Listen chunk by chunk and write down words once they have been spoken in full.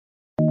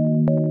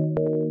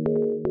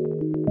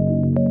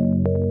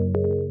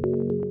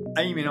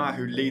Amy and I,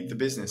 who lead the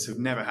business, have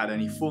never had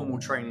any formal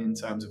training in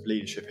terms of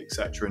leadership,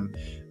 etc.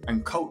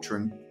 And culture.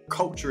 And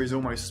culture is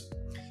almost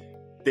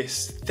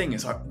this thing.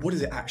 It's like, what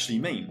does it actually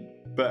mean?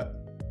 But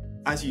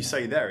as you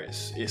say there,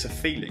 it's a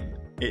feeling.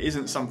 It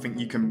isn't something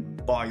you can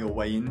buy your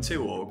way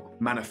into or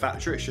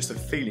manufacture. It's just a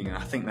feeling. And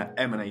I think that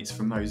emanates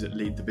from those that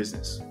lead the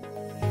business.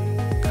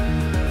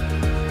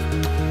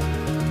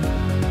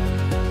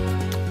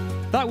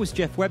 That was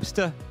Jeff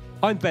Webster.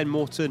 I'm Ben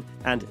Morton,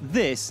 and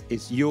this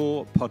is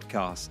your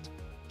podcast.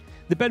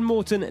 The Ben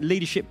Morton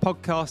Leadership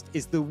Podcast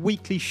is the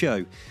weekly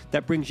show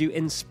that brings you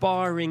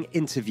inspiring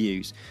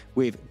interviews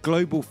with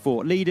global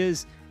thought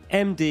leaders,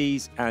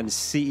 MDs, and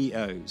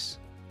CEOs.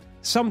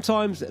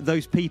 Sometimes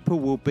those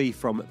people will be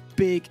from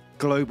big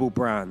global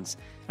brands,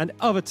 and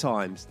other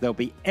times they'll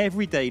be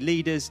everyday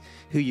leaders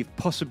who you've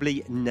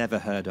possibly never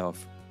heard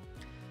of.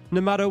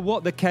 No matter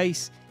what the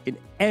case, in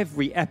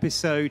every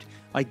episode,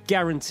 I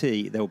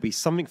guarantee there will be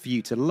something for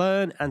you to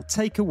learn and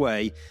take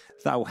away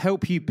that will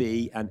help you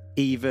be an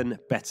even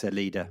better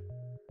leader.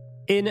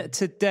 In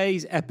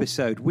today's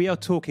episode, we are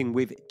talking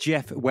with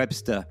Jeff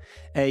Webster,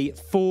 a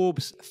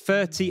Forbes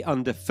 30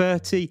 under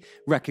 30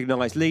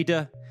 recognized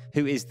leader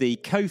who is the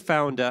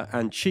co-founder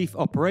and chief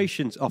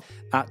operations officer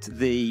at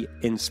the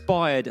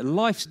inspired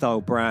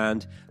lifestyle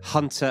brand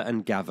Hunter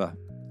 & Gather.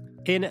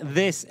 In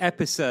this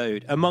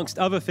episode, amongst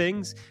other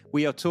things,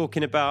 we are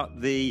talking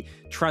about the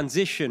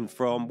transition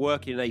from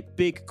working in a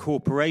big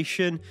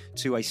corporation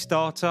to a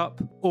startup,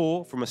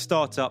 or from a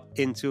startup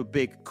into a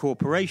big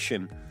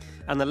corporation,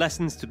 and the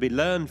lessons to be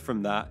learned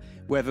from that,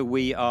 whether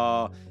we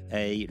are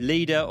a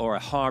leader or a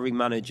hiring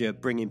manager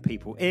bringing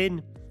people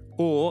in,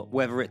 or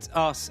whether it's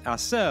us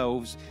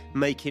ourselves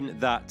making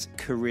that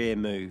career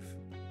move.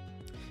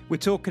 We're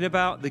talking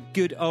about the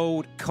good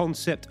old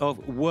concept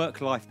of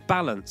work-life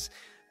balance,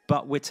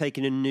 but we're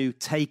taking a new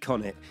take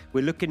on it.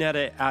 We're looking at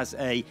it as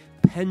a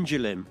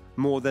pendulum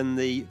more than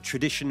the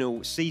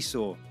traditional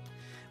seesaw.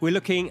 We're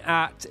looking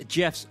at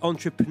Jeff's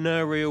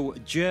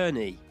entrepreneurial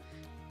journey,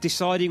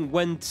 deciding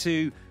when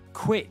to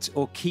quit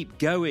or keep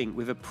going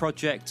with a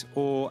project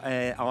or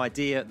an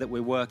idea that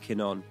we're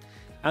working on,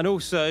 and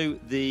also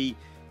the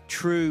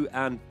true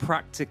and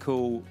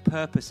practical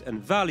purpose and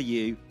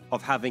value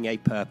of having a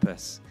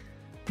purpose.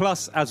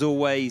 Plus, as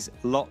always,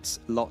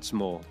 lots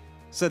more.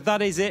 So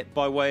that is it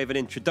by way of an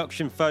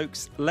introduction,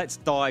 folks. Let's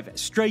dive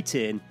straight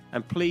in,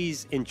 and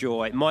please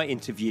enjoy my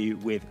interview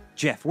with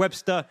Jeff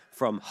Webster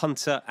from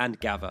Hunter &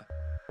 Gather.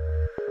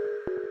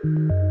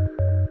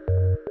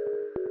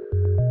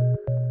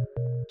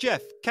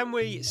 Jeff, can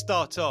we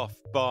start off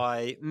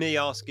by me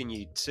asking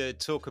you to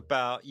talk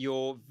about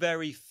your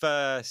very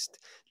first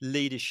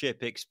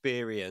leadership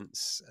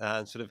experience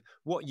and sort of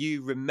what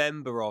you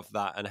remember of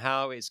that and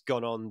how it's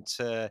gone on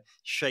to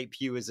shape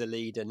you as a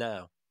leader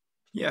now?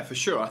 Yeah, for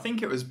sure. I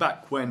think it was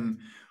back when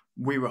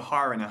we were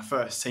hiring our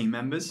first team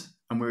members,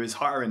 and we was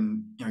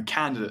hiring,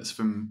 candidates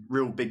from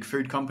real big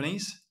food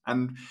companies,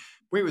 and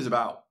we was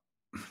about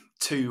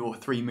 £2 or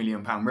 £3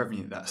 million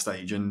revenue at that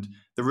stage, and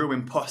the real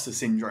imposter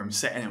syndrome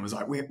set in. It was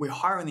like we're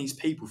hiring these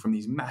people from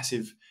these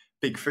massive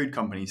big food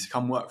companies to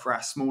come work for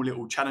our small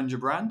little challenger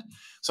brand.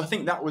 So I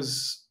think that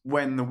was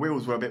when the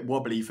wheels were a bit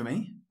wobbly for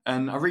me,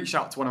 and I reached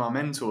out to one of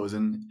my mentors,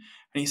 and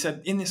he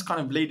said, in this kind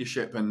of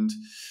leadership and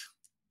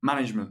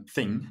management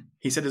thing,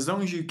 he said, as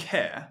long as you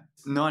care,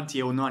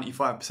 90 or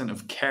 95%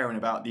 of caring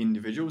about the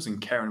individuals and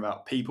caring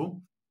about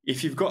people,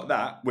 if you've got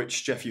that,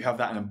 which, Jeff, you have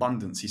that in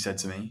abundance, he said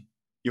to me,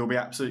 you'll be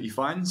absolutely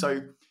fine.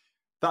 So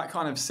that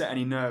kind of set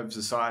any nerves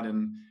aside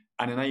and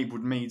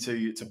enabled me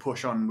to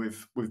push on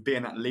with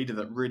being that leader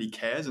that really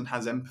cares and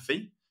has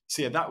empathy.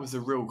 So yeah, that was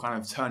the real kind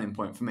of turning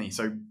point for me.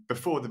 So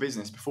before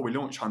we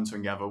launched Hunter &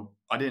 Gather,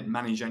 I didn't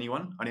manage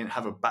anyone. I didn't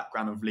have a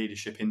background of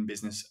leadership in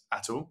business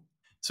at all.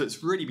 So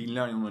it's really been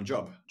learning on the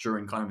job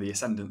during kind of the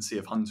ascendancy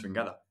of Hunter &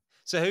 Gather.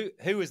 So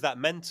who was that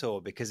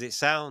mentor? Because it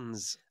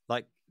sounds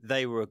like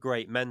they were a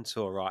great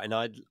mentor, right? And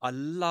I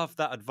love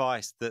that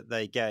advice that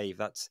they gave.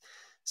 That's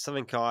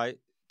something I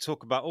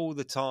talk about all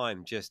the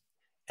time, just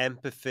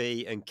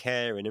empathy and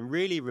caring, and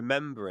really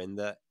remembering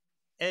that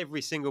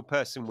every single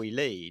person we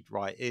lead,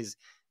 right, is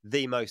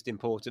the most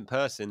important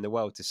person in the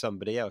world to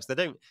somebody else. They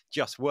don't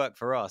just work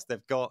for us.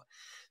 They've got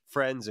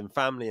friends and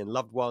family and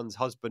loved ones,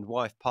 husband,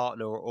 wife,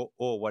 partner,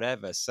 or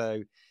whatever.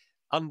 So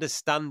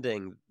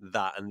understanding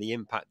that and the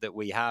impact that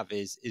we have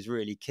is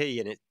really key.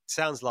 And it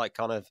sounds like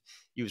kind of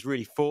you was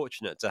really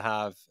fortunate to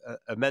have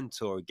a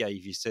mentor who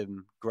gave you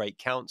some great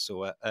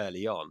counsel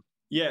early on.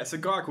 Yeah, it's a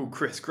guy called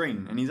Chris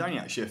Green, and he's only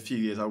actually a few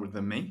years older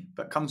than me,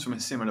 but comes from a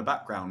similar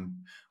background,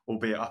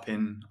 albeit up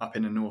in the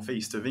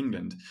northeast of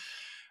England.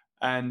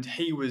 And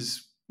he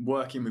was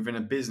working within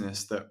a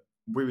business that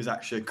we was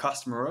actually a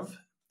customer of.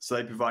 So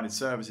they provided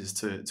services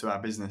to our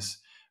business,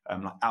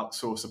 like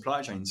outsourced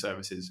supply chain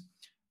services.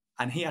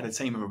 And he had a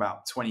team of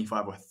about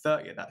 25 or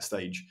 30 at that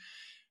stage.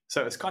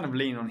 So it's kind of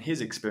leaning on his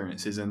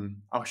experiences, and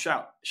I'll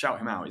shout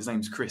him out. His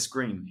name's Chris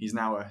Green. He's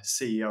now a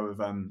CEO of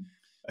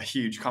a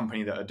huge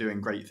company that are doing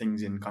great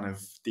things in kind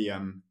of the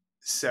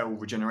cell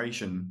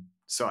regeneration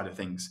side of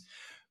things.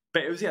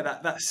 But it was, yeah,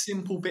 that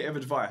simple bit of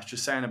advice,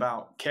 just saying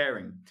about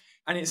caring.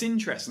 And it's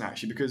interesting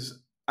actually,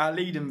 because our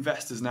lead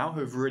investors now who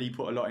have really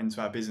put a lot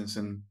into our business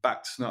and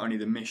backed not only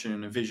the mission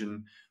and the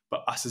vision,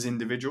 but us as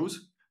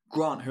individuals.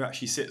 Grant, who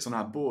actually sits on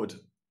our board,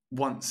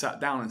 once sat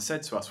down and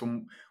said to us,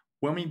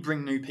 when we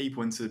bring new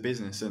people into the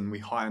business and we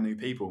hire new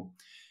people,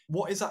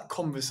 what is that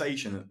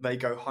conversation that they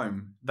go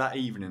home that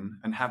evening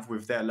and have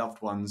with their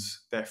loved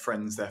ones, their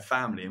friends, their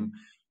family? And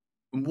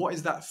what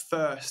is that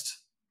first,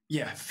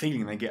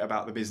 feeling they get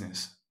about the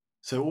business?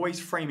 So always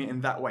frame it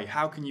in that way.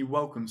 How can you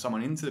welcome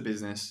someone into the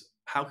business?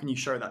 How can you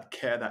show that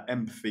care, that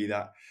empathy,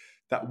 that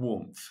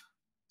warmth?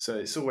 So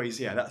it's always,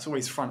 that's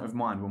always front of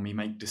mind when we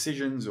make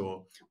decisions,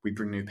 or we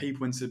bring new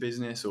people into the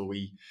business, or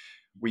we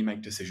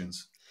make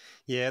decisions.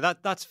 Yeah,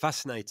 that's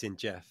fascinating,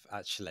 Jeff,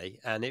 actually.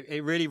 And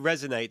it really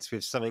resonates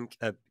with something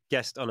a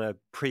guest on a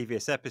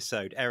previous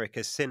episode,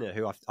 Erica Sinner,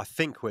 who I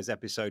think was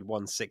episode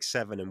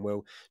 167, and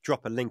we'll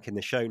drop a link in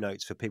the show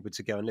notes for people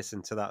to go and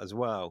listen to that as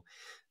well.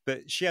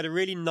 But she had a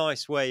really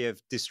nice way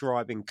of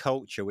describing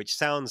culture, which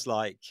sounds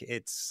like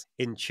it's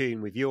in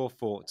tune with your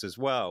thoughts as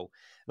well.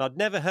 And I'd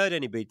never heard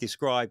anybody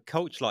describe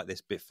culture like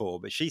this before,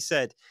 but she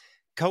said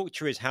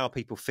culture is how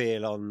people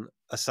feel on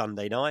a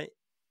Sunday night.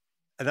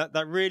 And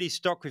that really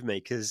stuck with me,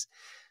 because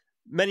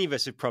many of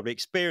us have probably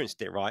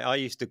experienced it, right? I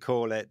used to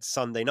call it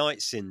Sunday night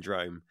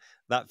syndrome,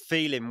 that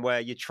feeling where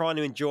you're trying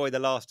to enjoy the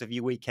last of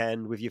your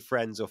weekend with your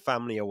friends or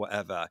family or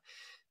whatever,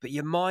 but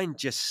your mind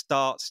just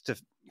starts to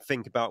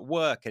think about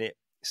work and it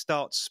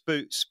starts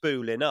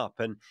spooling up.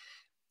 And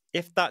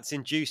if that's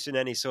inducing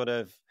any sort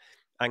of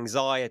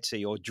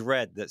anxiety or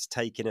dread that's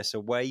taking us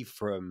away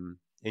from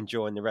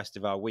enjoying the rest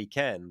of our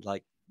weekend,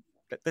 like,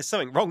 there's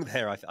something wrong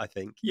there, I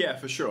think. Yeah,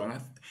 for sure.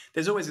 And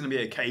there's always going to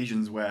be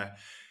occasions where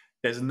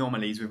there's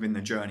anomalies within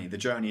the journey. The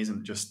journey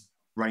isn't just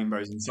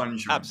rainbows and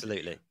sunshine.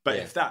 Absolutely. But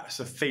if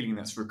that's a feeling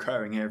that's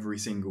recurring every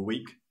single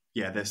week,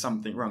 there's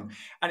something wrong.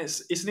 And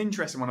it's an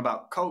interesting one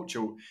about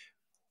culture.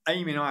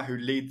 Amy and I, who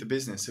lead the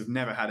business, have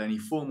never had any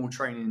formal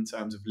training in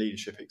terms of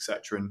leadership,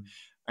 etc.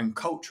 And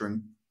culture.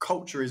 And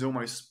culture is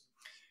almost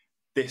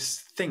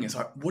this thing. It's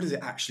like, what does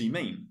it actually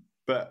mean?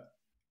 But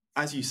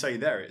as you say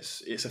there,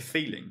 it's a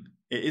feeling.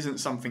 It isn't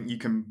something you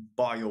can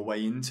buy your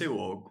way into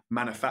or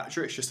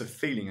manufacture. It's just a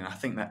feeling. And I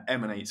think that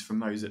emanates from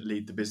those that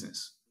lead the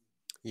business.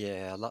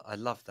 Yeah, I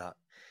love that.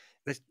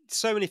 There's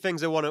so many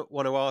things I want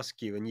to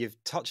ask you, and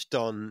you've touched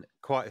on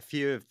quite a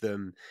few of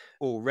them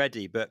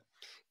already. But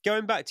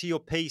going back to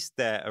your piece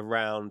there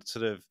around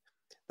sort of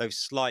those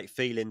slight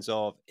feelings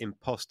of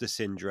imposter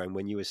syndrome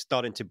when you were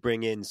starting to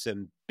bring in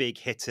some big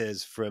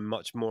hitters from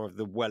much more of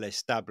the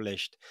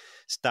well-established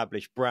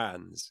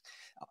brands,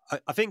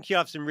 I think you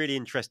have some really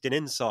interesting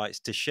insights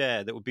to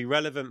share that would be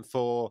relevant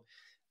for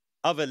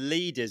other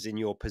leaders in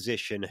your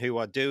position who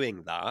are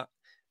doing that,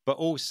 but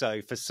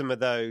also for some of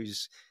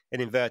those,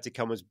 in inverted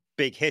commas,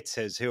 big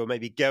hitters who are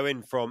maybe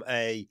going from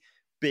a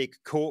big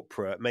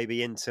corporate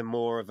maybe into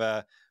more of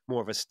a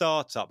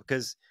startup,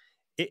 because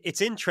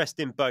it's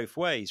interesting both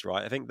ways,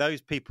 right? I think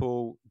those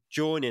people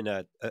joining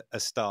a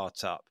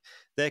startup,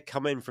 they're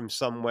coming from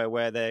somewhere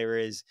where there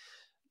is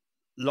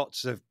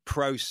lots of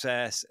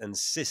process and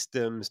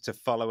systems to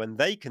follow, and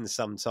they can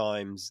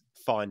sometimes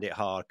find it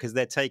hard because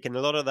they're taking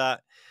a lot of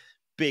that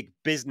big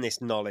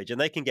business knowledge, and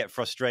they can get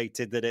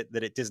frustrated that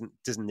it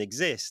doesn't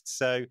exist.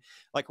 So,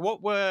 like,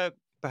 what were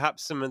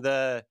perhaps some of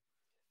the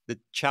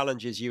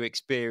challenges you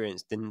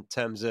experienced in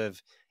terms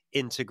of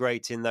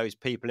integrating those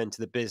people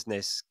into the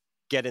business,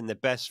 getting the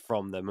best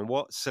from them, and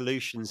what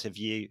solutions have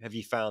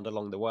you found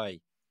along the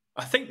way?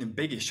 I think the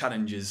biggest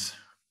challenges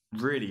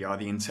really are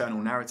the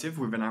internal narrative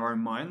within our own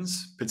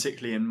minds,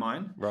 particularly in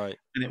mine. Right.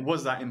 And it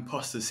was that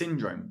imposter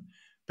syndrome,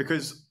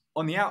 because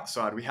on the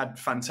outside, we had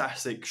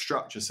fantastic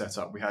structure set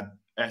up. We had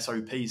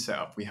SOP set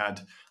up. We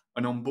had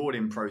an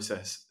onboarding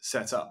process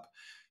set up.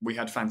 We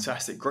had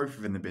fantastic growth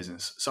within the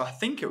business. So I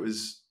think it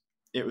was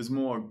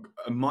more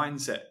a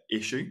mindset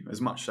issue, as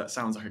much as that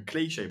sounds like a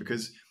cliche,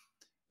 because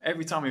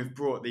every time we've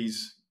brought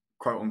these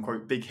quote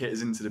unquote big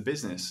hitters into the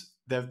business,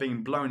 they've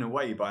been blown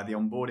away by the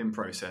onboarding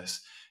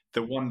process,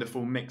 the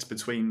wonderful mix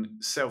between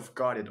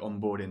self-guided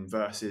onboarding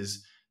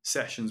versus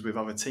sessions with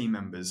other team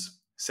members,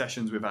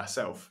 sessions with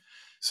ourselves.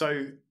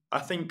 So I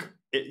think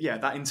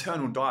that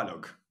internal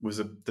dialogue was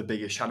the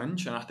biggest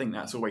challenge. And I think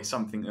that's always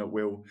something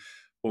that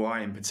I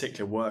in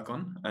particular work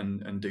on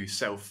and do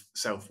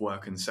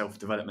self-work and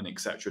self-development,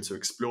 etc., to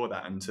explore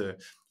that and to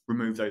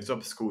remove those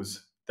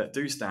obstacles that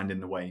do stand in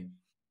the way.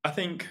 I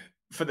think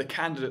for the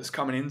candidates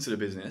coming into the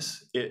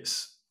business,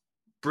 it's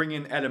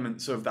bringing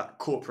elements of that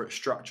corporate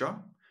structure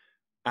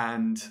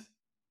and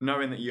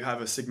knowing that you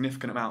have a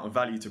significant amount of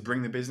value to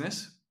bring the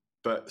business,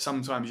 but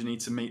sometimes you need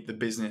to meet the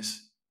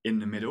business in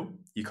the middle.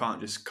 You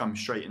can't just come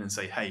straight in and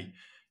say, hey,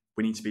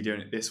 we need to be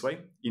doing it this way.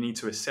 You need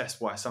to assess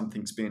why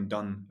something's being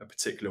done a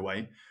particular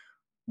way,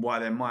 why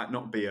there might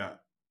not be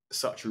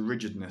such a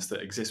rigidness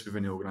that exists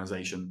within the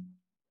organization.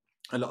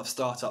 A lot of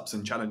startups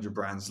and challenger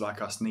brands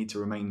like us need to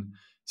remain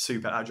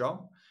super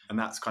agile, and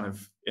that's kind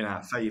of in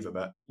our favor.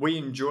 But we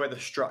enjoy the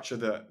structure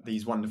that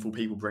these wonderful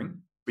people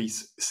bring. We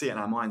see it in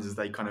our minds as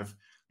they kind of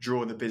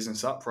draw the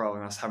business up rather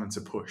than us having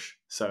to push.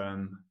 So,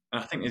 and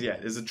I think,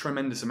 there's a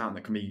tremendous amount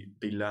that can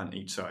be learned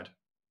each side.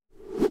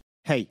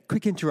 Hey,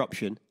 quick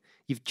interruption.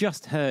 You've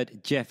just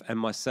heard Jeff and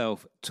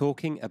myself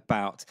talking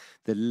about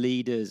the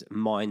leader's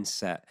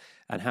mindset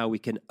and how we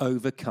can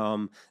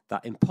overcome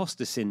that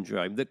imposter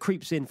syndrome that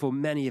creeps in for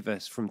many of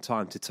us from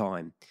time to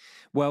time.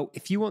 Well,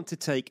 if you want to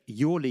take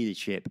your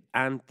leadership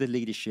and the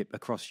leadership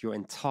across your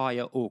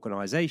entire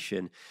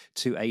organization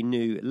to a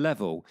new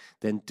level,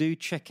 then do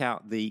check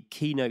out the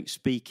keynote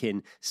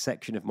speaking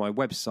section of my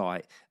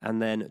website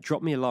and then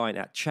drop me a line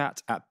at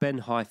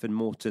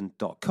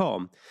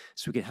chat@ben-morton.com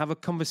so we can have a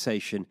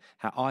conversation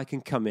how I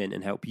can come in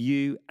and help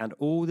you and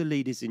all the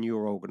leaders in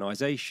your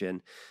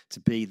organization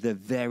to be the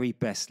very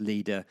best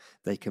leader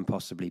they can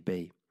possibly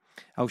be.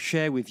 I'll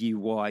share with you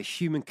why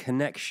human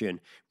connection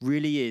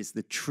really is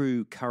the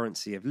true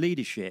currency of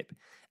leadership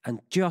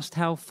and just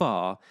how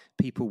far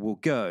people will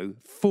go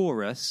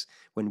for us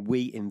when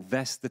we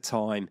invest the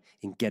time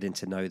in getting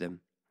to know them.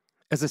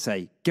 As I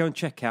say, go and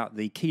check out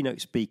the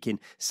keynote speaking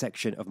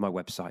section of my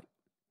website.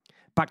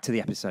 Back to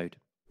the episode.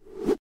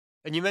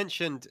 And you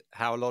mentioned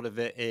how a lot of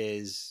it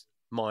is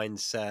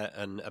mindset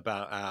and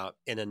about our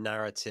inner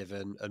narrative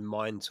and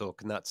mind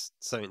talk, and that's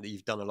something that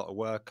you've done a lot of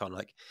work on.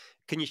 Like,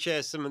 can you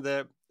share some of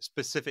the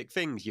specific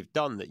things you've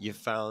done that you've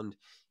found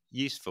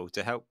useful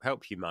to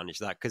help you manage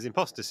that? Because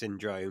imposter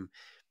syndrome,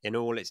 in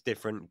all its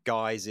different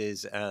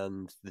guises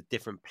and the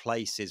different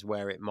places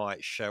where it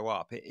might show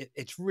up,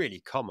 it's really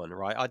common,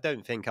 right? I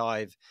don't think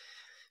I've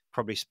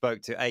probably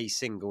spoke to a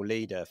single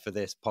leader for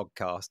this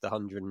podcast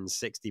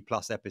 160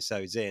 plus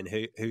episodes in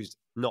who's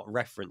not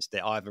referenced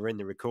it either in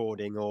the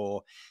recording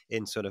or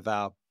in sort of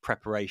our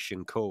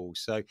preparation call.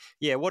 So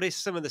yeah, what is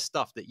some of the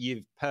stuff that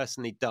you've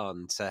personally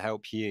done to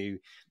help you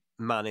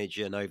manage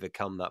and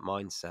overcome that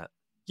mindset?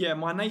 Yeah,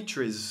 my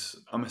nature is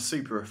I'm a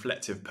super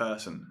reflective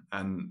person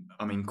and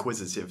I'm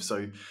inquisitive.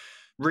 So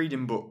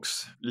reading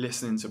books,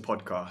 listening to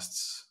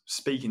podcasts,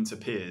 speaking to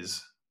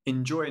peers,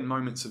 enjoying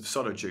moments of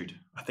solitude.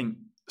 I think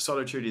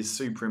solitude is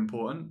super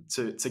important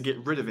to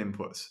get rid of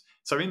inputs.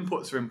 So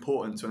inputs are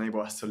important to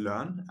enable us to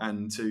learn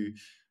and to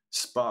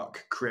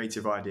spark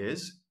creative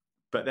ideas,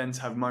 but then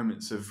to have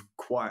moments of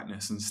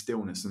quietness and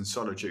stillness and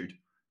solitude,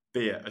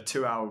 be it a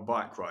 2-hour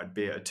bike ride,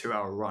 be it a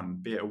 2-hour run,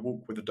 be it a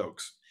walk with the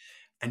dogs,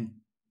 and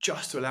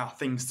just to allow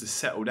things to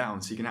settle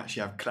down so you can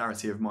actually have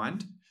clarity of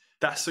mind.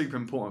 That's super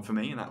important for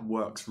me, and that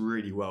works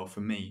really well for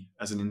me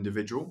as an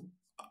individual.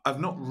 I've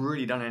not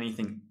really done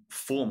anything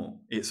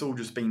formal. It's all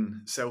just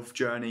been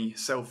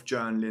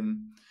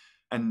self-journaling,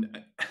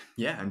 and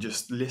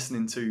just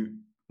listening to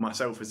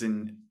myself as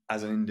an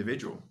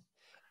individual.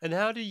 And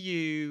how do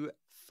you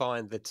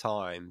find the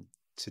time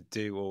to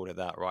do all of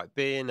that, right?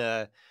 Being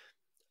a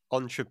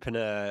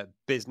entrepreneur,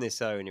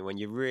 business owner, when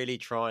you're really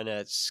trying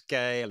to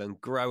scale and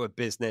grow a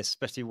business,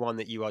 especially one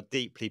that you are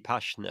deeply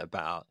passionate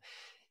about,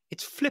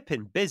 it's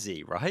flipping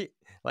busy, right?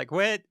 Like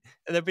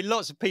there'll be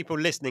lots of people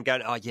listening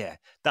going, oh yeah,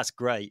 that's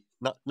great.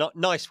 Not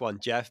nice one,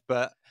 Jeff,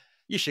 but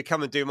you should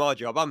come and do my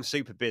job. I'm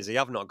super busy.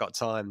 I've not got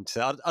time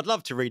to, I'd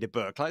love to read a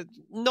book. Like,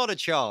 not a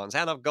chance.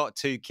 And I've got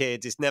 2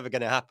 kids. It's never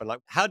going to happen.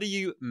 Like, how do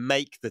you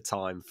make the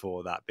time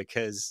for that?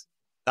 Because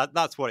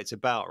that's what it's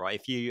about, right?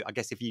 If you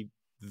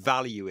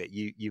value it,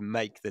 you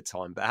make the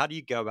time. But how do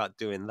you go about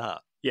doing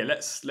that? Yeah,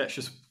 let's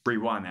just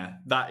rewind there.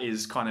 That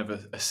is kind of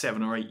a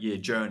 7 or 8 year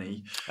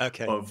journey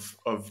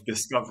of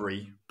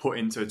discovery put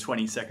into a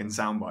 20-second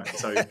soundbite.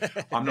 So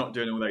I'm not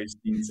doing all those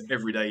things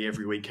every day,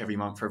 every week, every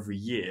month, every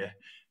year.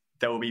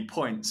 There will be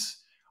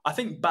points. I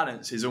think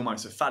balance is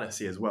almost a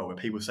fallacy as well, where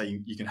people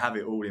say you can have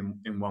it all in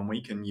 1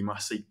 week and you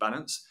must seek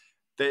balance.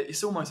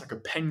 It's almost like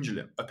a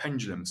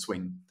pendulum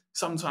swing.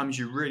 Sometimes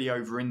you really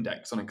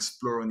over-index on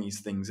exploring these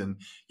things and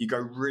you go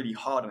really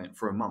hard on it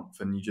for a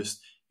month and you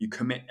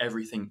commit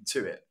everything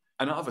to it.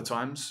 And at other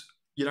times,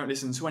 you don't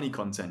listen to any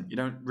content. You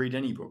don't read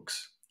any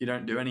books. You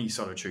don't do any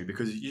solitude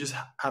because you just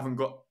haven't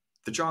got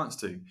the chance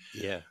to.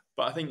 Yeah.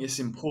 But I think it's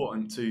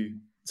important to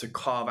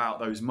carve out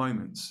those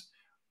moments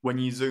when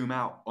you zoom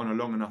out on a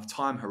long enough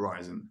time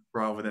horizon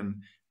rather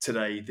than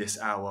today, this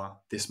hour,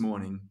 this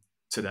morning,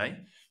 today.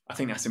 I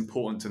think that's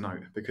important to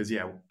note because,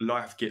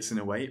 life gets in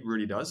the way. It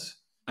really does.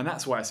 And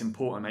that's why it's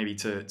important maybe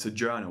to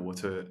journal or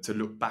to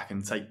look back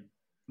and take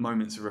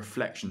moments of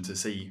reflection to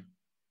see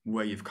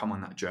where you've come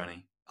on that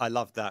journey. I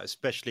love that,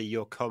 especially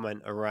your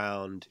comment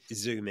around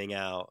zooming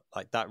out.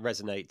 Like, that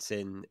resonates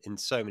in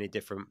so many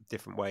different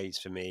ways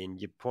for me.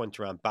 And your point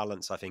around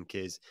balance, I think,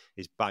 is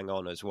bang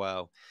on as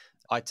well.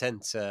 I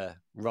tend to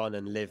run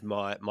and live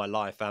my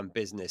life and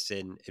business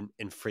in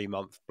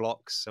 3-month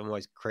blocks. I'm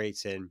always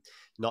creating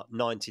not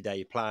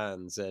 90-day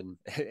plans. And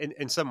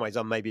in some ways,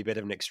 I'm maybe a bit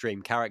of an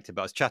extreme character,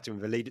 but I was chatting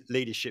with a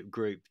leadership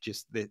group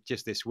just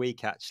this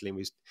week, actually, and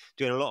was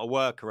doing a lot of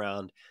work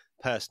around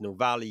personal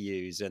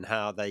values and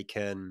how they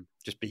can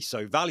just be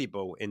so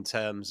valuable in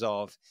terms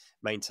of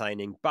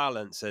maintaining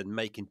balance and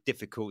making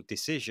difficult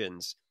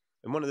decisions.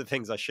 And one of the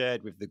things I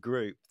shared with the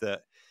group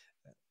that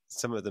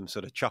some of them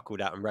sort of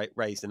chuckled at and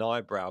raised an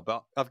eyebrow,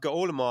 but I've got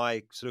all of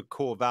my sort of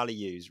core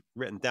values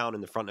written down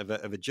in the front of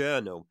a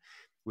journal.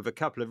 with a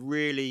couple of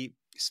really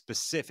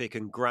specific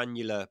and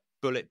granular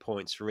bullet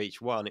points for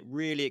each one, it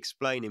really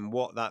explaining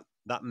what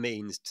that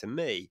means to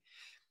me.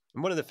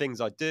 And one of the things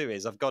I do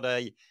is I've got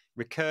a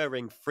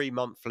recurring 3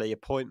 monthly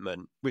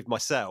appointment with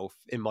myself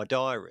in my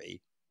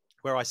diary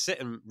where I sit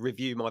and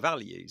review my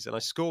values and I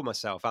score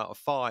myself out of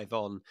 5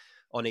 on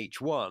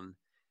each one.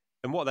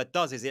 And what that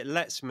does is it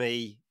lets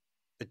me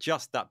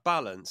adjust that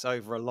balance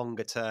over a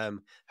longer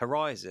term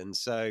horizon.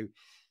 So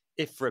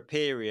if for a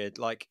period,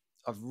 like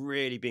I've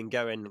really been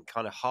going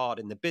kind of hard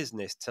in the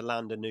business to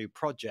land a new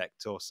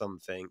project or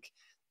something,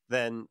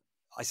 then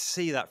I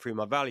see that through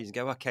my values and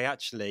go, okay,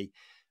 actually,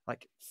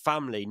 like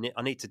family,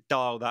 I need to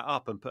dial that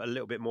up and put a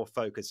little bit more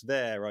focus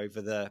there over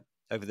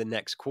the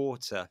next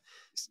quarter.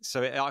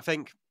 So I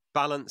think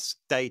balance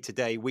day to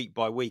day, week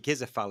by week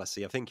is a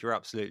fallacy. I think you're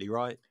absolutely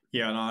right.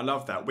 Yeah, and I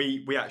love that.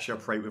 We actually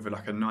operate with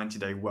like a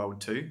 90-day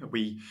world too.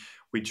 We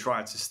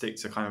try to stick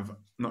to kind of, I'm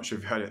not sure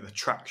if you've heard it, the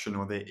traction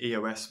or the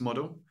EOS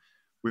model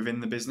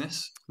within the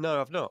business. No,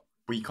 I've not.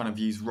 We kind of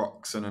use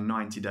rocks and a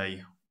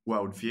 90-day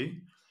worldview.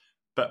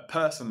 But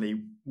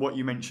personally, what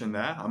you mentioned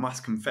there, I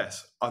must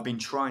confess, I've been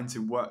trying to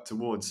work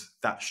towards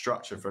that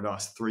structure for the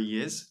last 3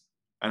 years,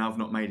 and I've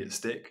not made it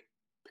stick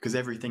because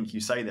everything you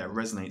say there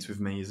resonates with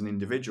me as an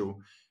individual,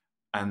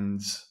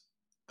 and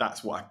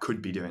that's what I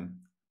could be doing.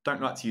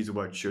 Don't like to use the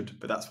word should,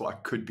 but that's what I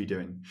could be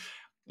doing,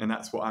 and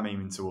that's what I'm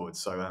aiming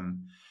towards. So,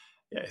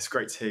 yeah, it's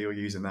great to hear you're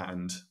using that,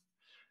 and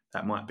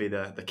that might be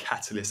the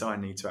catalyst I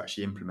need to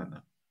actually implement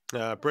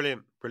that.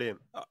 Brilliant.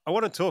 I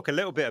want to talk a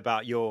little bit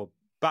about your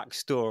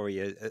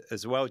backstory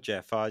as well,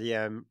 Jeff. I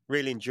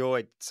really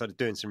enjoyed sort of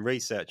doing some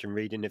research and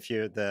reading a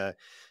few of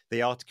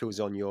the articles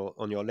on your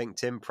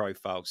LinkedIn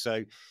profile.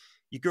 So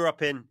you grew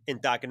up in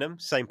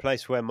Dagenham, same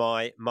place where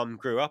my mum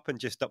grew up, and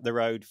just up the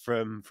road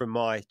from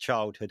my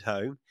childhood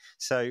home.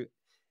 So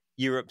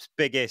Europe's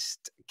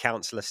biggest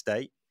council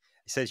estate.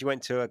 It says you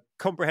went to a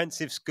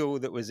comprehensive school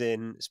that was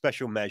in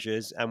special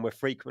measures and were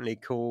frequently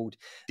called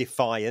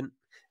defiant.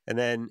 And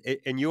then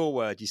in your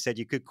word, you said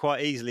you could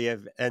quite easily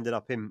have ended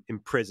up in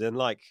prison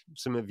like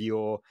some of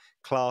your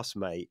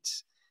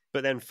classmates.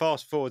 But then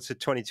fast forward to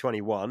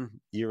 2021,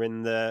 you're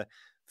in the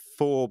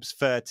Forbes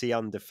 30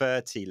 under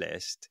 30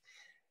 list.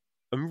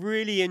 I'm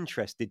really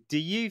interested. Do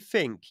you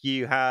think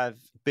you have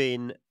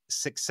been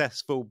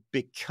successful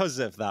because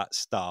of that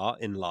start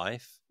in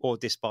life or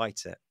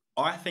despite it?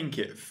 I think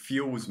it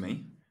fuels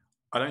me.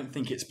 I don't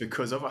think it's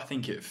because of, I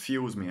think it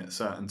fuels me at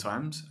certain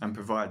times and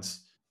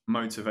provides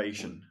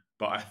motivation.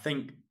 But I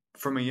think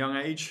from a young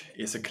age,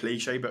 it's a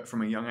cliche, but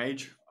from a young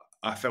age,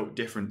 I felt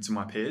different to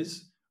my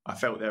peers. I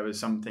felt there was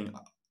something,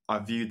 I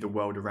viewed the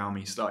world around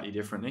me slightly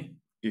differently.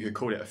 You could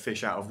call it a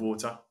fish out of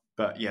water.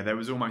 But yeah, there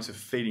was almost a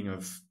feeling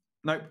of,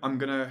 nope, I'm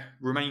going to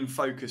remain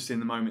focused in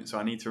the moment. So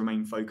I need to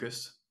remain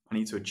focused. I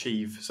need to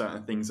achieve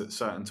certain things at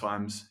certain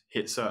times,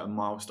 hit certain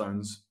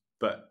milestones.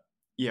 But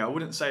yeah, I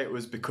wouldn't say it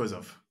was because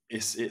of.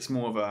 It's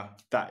more of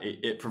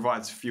it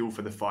provides fuel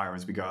for the fire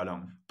as we go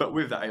along. But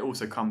with that, it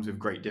also comes with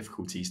great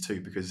difficulties too,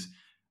 because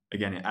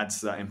again, it adds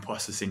to that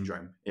imposter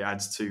syndrome. It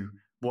adds to,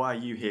 why are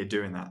you here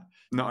doing that?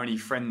 Not only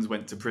friends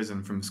went to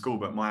prison from school,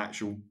 but my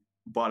actual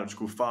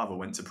biological father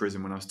went to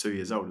prison when I was 2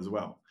 years old as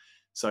well.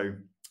 So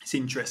it's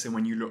interesting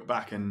when you look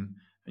back and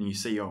you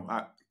see,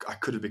 I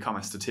could have become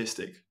a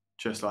statistic,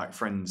 just like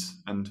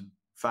friends and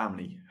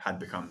family had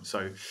become.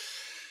 So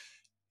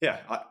yeah,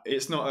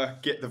 it's not a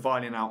get the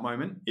violin out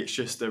moment. It's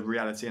just a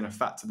reality and a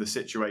fact of the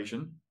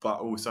situation, but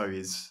also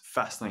is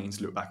fascinating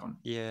to look back on.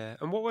 Yeah.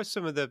 And what were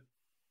some of the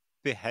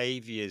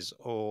behaviors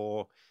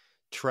or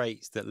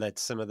traits that led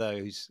some of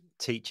those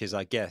teachers,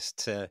 I guess,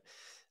 to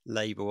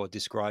label or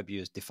describe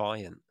you as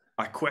defiant?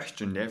 I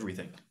questioned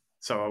everything.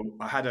 So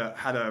I had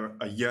a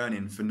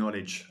yearning for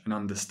knowledge and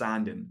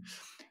understanding.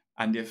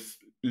 And if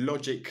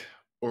logic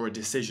or a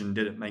decision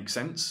didn't make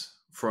sense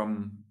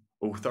from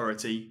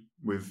authority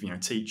with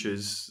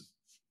teachers,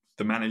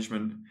 the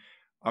management,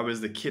 I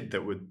was the kid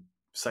that would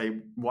say,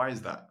 why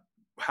is that?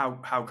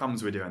 How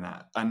comes we're doing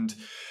that? And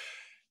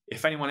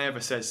if anyone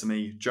ever says to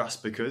me,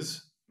 just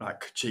because,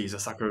 like, geez,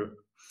 it's like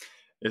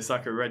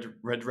a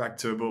red rag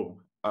to a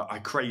bull. I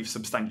crave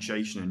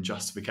substantiation and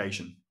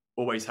justification.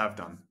 Always have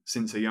done.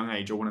 Since a young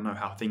age, I want to know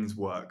how things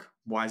work.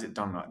 Why is it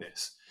done like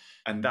this?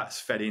 And that's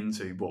fed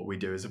into what we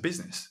do as a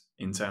business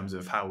in terms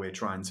of how we're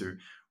trying to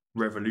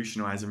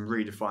revolutionize and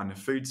redefine the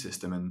food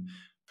system and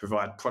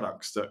provide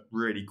products that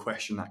really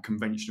question that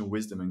conventional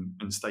wisdom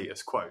and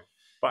status quo.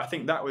 But I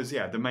think that was,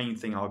 the main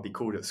thing I would be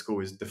called at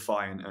school is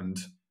defiant. And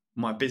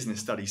my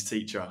business studies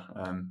teacher,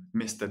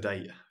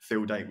 Mr.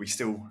 Phil Date, we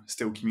still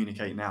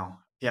communicate now.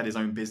 He had his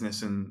own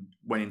business and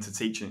went into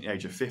teaching at the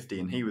age of 50.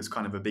 And he was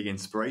kind of a big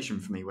inspiration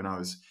for me when I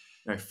was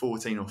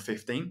 14 or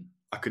 15.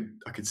 I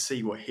could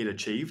see what he'd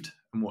achieved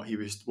and what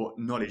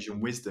knowledge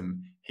and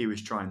wisdom he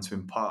was trying to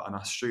impart on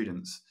us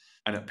students.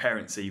 And at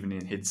parents'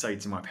 evening, he'd say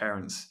to my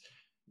parents,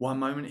 one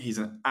moment he's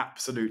an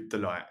absolute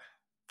delight.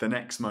 The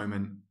next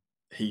moment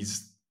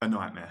he's a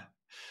nightmare.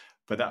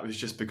 But that was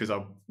just because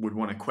I would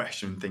want to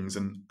question things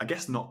and I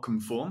guess not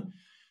conform.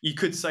 You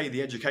could say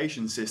the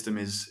education system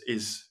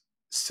is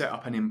set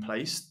up and in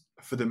place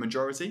for the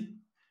majority.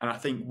 And I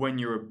think when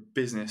you're a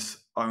business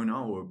owner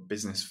or a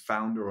business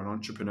founder or an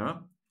entrepreneur,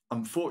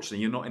 unfortunately,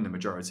 you're not in the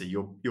majority.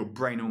 Your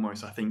brain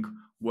almost, I think,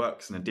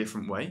 works in a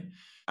different way.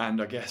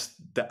 And I guess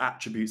the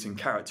attributes and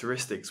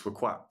characteristics were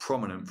quite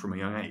prominent from a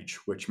young age,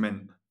 which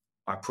meant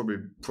I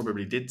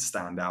probably did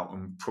stand out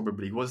and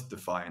probably was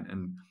defiant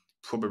and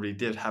probably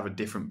did have a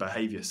different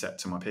behavior set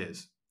to my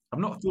peers. I've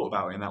not thought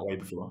about it in that way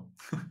before.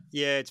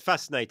 Yeah, it's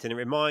fascinating. It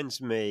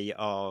reminds me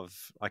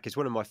of, like, it's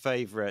one of my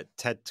favorite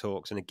TED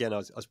Talks. And again, I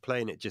was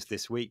playing it just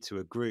this week to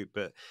a group,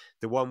 but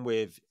the one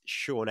with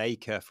Sean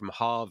Aker from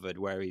Harvard,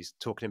 where he's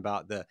talking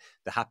about the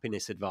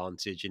happiness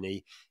advantage. And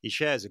he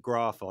shares a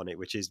graph on it,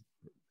 which is,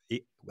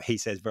 he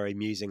says very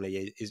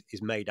amusingly,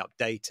 is made up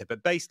data.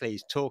 But basically,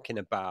 he's talking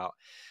about,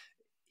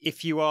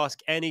 if you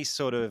ask any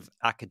sort of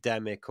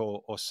academic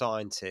or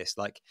scientist,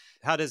 like,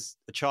 how does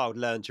a child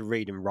learn to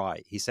read and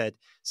write? He said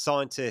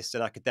scientists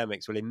and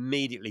academics will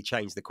immediately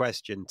change the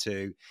question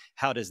to,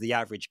 how does the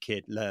average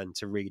kid learn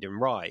to read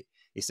and write?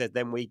 He said,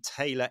 then we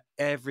tailor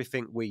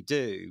everything we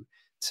do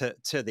to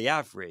the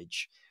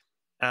average.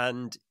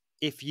 And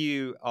if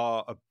you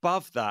are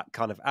above that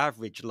kind of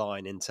average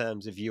line in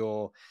terms of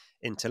your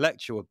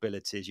intellectual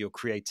abilities, your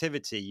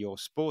creativity, your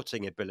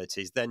sporting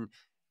abilities, then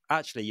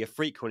actually you're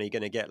frequently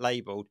going to get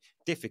labeled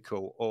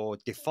difficult or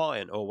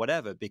defiant or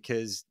whatever,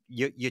 because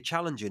you're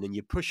challenging and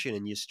you're pushing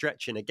and you're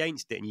stretching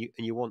against it,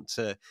 and you want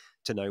to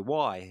know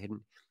why. And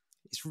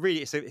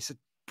it's a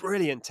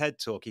brilliant TED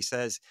Talk. He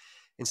says,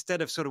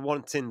 instead of sort of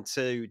wanting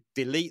to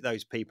delete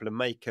those people and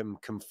make them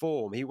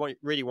conform, he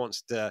really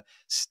wants to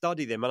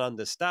study them and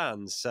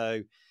understand.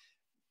 So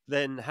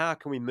then how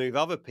can we move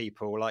other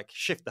people, like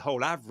shift the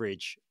whole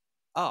average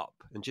up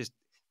and just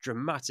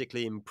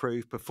dramatically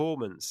improve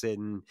performance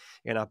in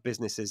our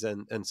businesses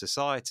and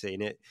society?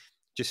 And it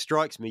just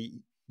strikes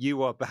me,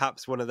 you are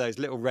perhaps one of those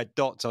little red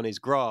dots on his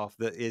graph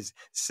that is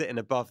sitting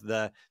above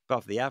the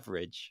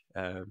average.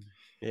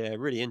 Yeah,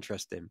 really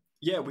interesting.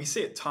 Yeah, we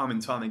see it time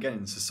and time again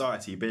in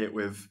society, be it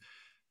with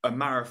a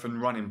marathon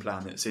running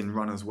plan that's in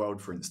Runner's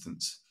World, for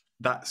instance.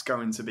 That's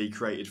going to be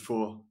created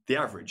for the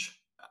average.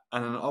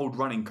 And an old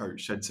running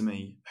coach said to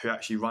me, who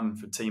actually ran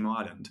for Team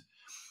Ireland,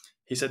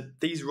 he said,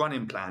 these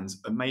running plans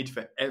are made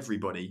for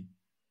everybody,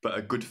 but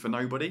are good for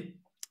nobody.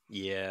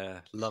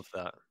 Yeah, love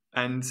that.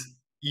 And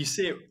you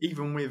see it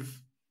even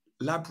with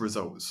lab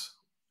results,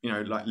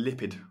 like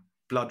lipid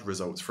blood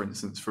results, for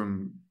instance,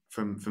 from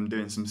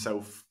doing some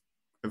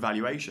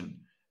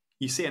self-evaluation.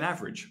 You see an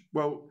average.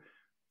 Well,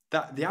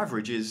 that the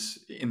average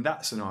is, in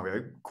that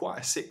scenario, quite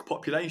a sick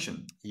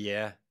population.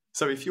 Yeah.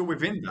 So if you're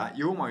within that, are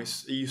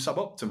you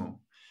suboptimal?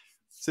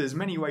 So there's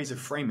many ways of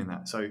framing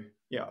that. So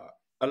yeah,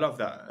 I love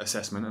that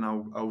assessment, and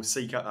I'll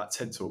seek out that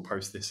TED Talk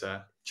post this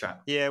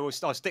chat. Yeah,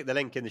 I'll stick the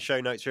link in the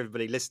show notes for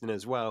everybody listening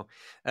as well.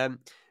 But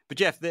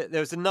Jeff, there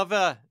was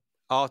another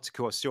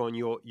article I saw on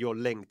your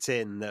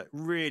LinkedIn that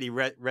really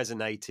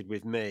resonated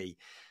with me.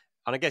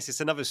 And I guess it's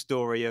another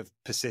story of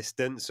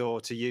persistence, or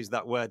to use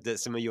that word that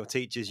some of your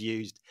teachers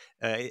used,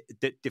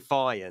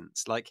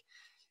 defiance. Like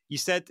you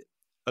said,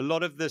 a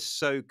lot of the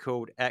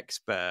so-called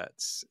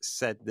experts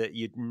said that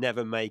you'd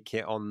never make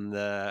it on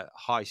the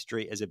high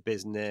street as a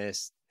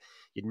business.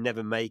 You'd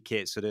never make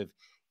it sort of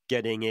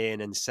getting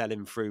in and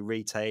selling through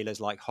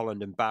retailers like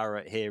Holland and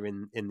Barrett here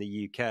in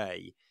the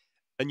UK.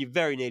 And you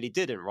very nearly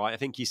didn't, right? I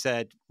think you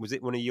said, was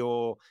it one of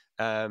your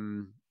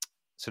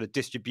sort of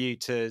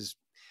distributors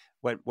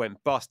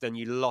went bust and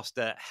you lost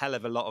a hell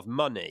of a lot of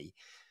money?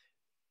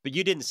 But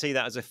you didn't see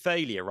that as a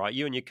failure, right?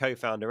 You and your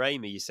co-founder,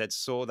 Amy, you said,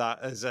 saw that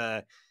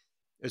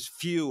as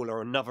fuel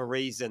or another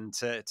reason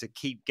to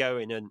keep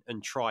going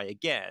and try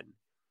again.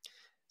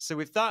 So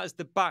with that as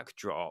the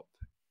backdrop,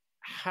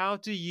 how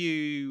do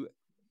you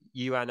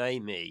and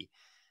Amy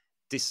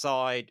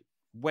decide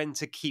when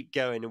to keep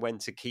going and when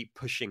to keep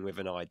pushing with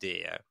an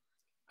idea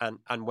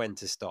and when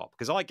to stop?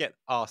 Because I get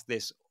asked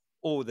this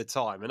all the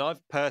time, and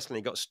I've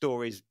personally got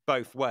stories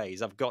both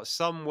ways. I've got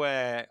some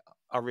where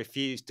I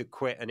refused to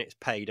quit and it's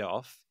paid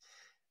off.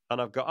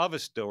 And I've got other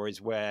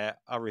stories where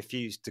I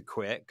refused to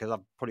quit because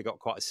I've probably got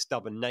quite a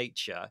stubborn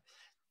nature.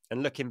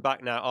 And looking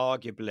back now,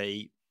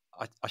 arguably,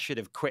 I should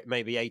have quit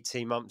maybe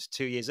 18 months,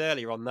 2 years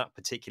earlier on that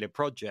particular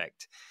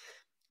project.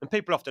 And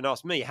people often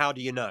ask me, how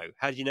do you know?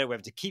 How do you know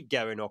whether to keep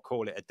going or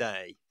call it a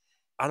day?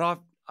 And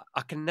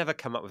I can never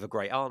come up with a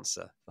great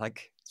answer.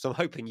 So I'm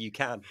hoping you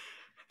can.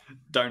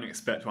 Don't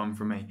expect one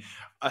from me.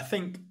 I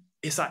think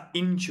it's that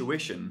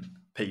intuition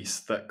piece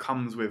that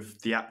comes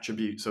with the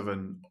attributes of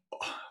an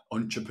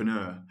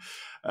entrepreneur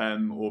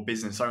or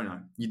business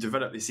owner. You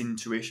develop this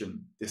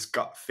intuition, this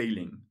gut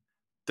feeling.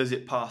 Does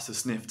it pass the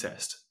sniff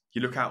test?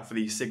 You look out for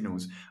these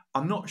signals.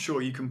 I'm not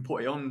sure you can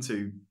put it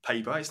onto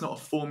paper. It's not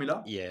a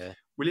formula. Yeah.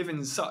 We live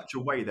in such a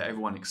way that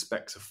everyone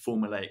expects a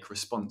formulaic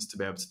response to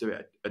be able to do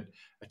it, a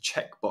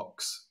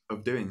checkbox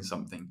of doing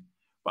something.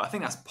 But I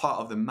think that's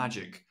part of the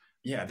magic.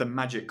 Yeah, the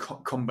magic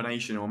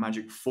combination or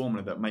magic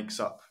formula that makes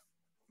up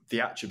the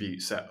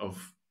attribute set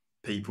of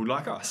people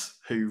like us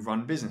who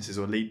run businesses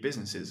or lead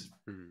businesses.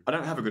 I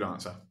don't have a good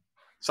answer.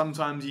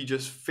 Sometimes you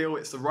just feel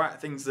it's the right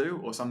thing to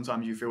do, or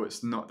sometimes you feel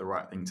it's not the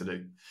right thing to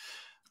do.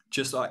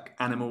 Just like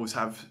animals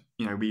have,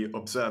 we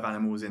observe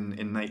animals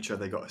in nature,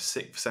 they got a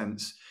sixth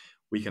sense.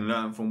 We can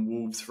learn from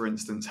wolves, for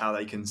instance, how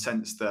they can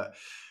sense that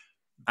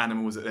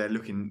animals that they're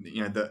looking,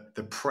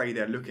 the prey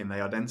they're looking,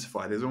 they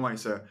identify. There's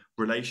almost a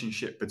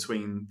relationship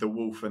between the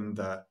wolf and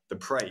the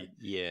prey.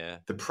 Yeah.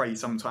 The prey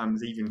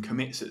sometimes even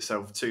commits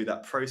itself to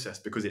that process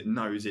because it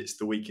knows it's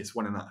the weakest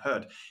one in that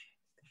herd.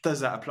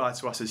 Does that apply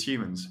to us as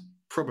humans?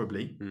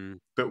 Probably.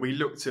 But we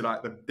look to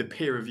like the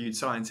peer-reviewed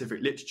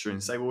scientific literature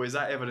and say, well, is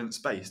that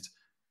evidence-based?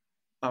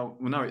 Oh,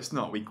 well, no, it's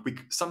not. We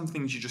some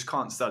things you just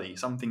can't study.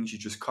 Some things you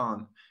just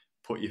can't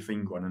put your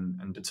finger on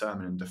and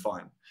determine and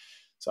define.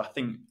 So I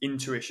think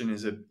intuition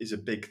is a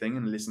big thing,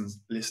 and listens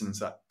to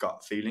that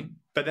gut feeling.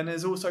 But then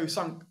there's also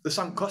the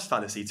sunk cost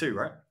fallacy too,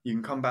 right? You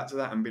can come back to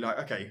that and be like,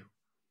 okay,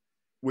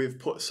 we've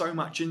put so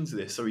much into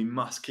this, so we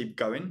must keep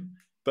going.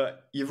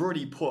 But you've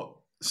already put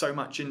so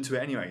much into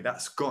it anyway.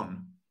 That's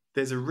gone.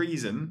 There's a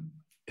reason.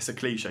 It's a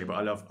cliche, but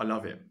I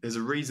love it. There's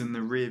a reason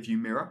the rear view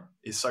mirror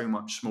is so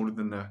much smaller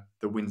than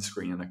the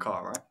windscreen in a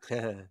car,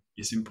 right?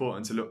 It's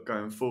important to look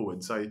going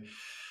forward. So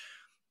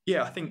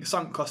yeah, I think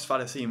sunk cost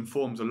fallacy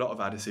informs a lot of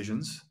our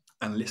decisions,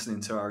 and listening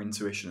to our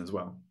intuition as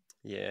well.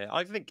 Yeah,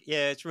 I think,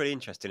 it's really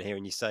interesting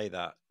hearing you say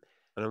that.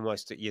 And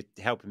almost you're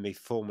helping me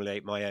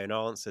formulate my own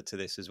answer to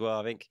this as well.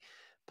 I think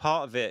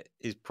part of it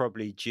is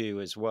probably due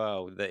as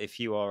well that if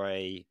you are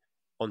a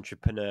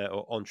entrepreneur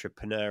or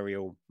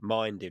entrepreneurial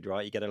minded,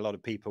 right, you get a lot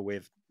of people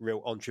with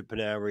real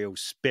entrepreneurial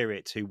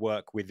spirit who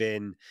work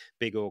within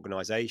big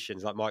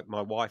organizations. Like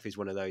my wife is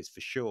one of those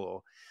for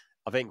sure.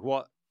 I think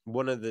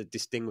one of the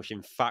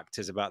distinguishing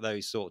factors about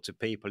those sorts of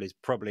people is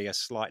probably a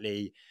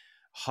slightly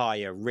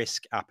higher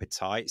risk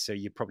appetite. So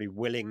you're probably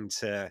willing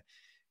to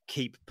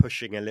keep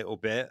pushing a little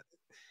bit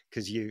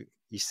because you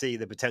see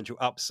the potential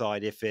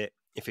upside if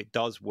it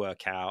does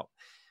work out.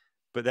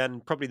 But then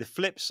probably the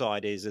flip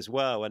side is as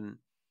well, and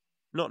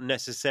not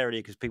necessarily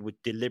because people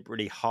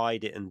deliberately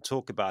hide it and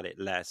talk about it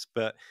less,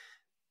 but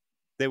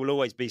there will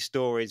always be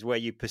stories where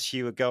you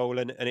pursue a goal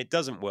and it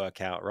doesn't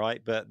work out, right?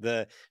 But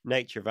the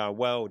nature of our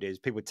world is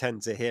people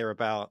tend to hear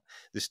about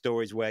the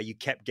stories where you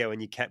kept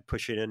going, you kept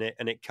pushing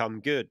and it come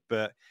good.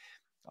 But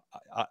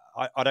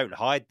I don't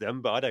hide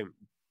them, but I don't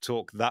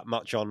talk that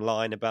much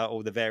online about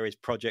all the various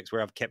projects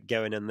where I've kept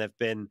going and they've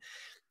been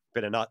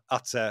an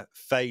utter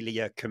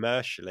failure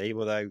commercially,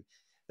 although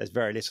there's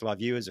very little I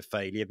view as a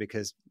failure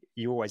because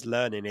you're always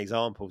learning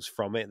examples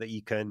from it that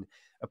you can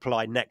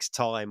apply next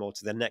time or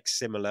to the next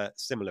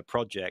similar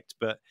project.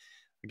 But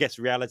I guess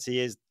reality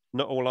is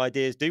not all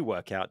ideas do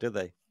work out, do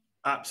they?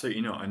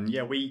 Absolutely not. And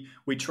yeah, we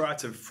try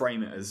to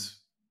frame it as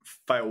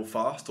fail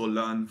fast or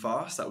learn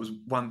fast. That was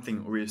one thing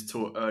that we was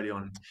taught early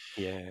on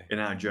in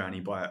our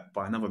journey by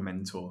another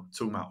mentor,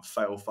 talking about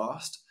fail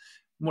fast.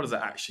 What does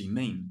that actually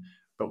mean?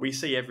 But we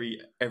see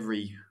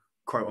every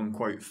quote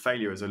unquote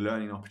failure as a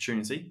learning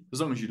opportunity,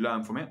 as long as you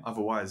learn from it.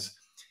 Otherwise,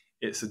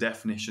 it's the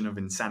definition of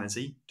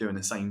insanity, doing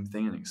the same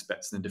thing and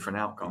expecting a different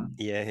outcome.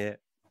 Yeah.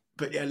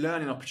 But yeah,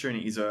 learning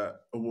opportunities are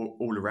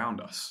all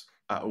around us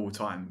at all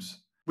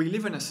times. We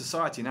live in a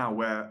society now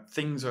where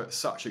things are at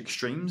such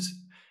extremes.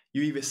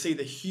 You either see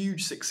the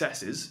huge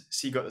successes,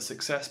 so you got the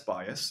success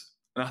bias,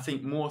 and I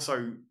think more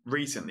so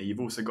recently, you've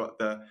also got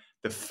the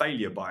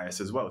failure bias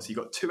as well. So you've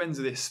got two ends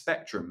of this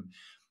spectrum.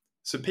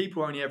 So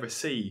people only ever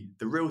see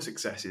the real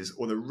successes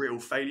or the real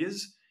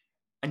failures,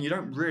 and you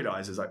don't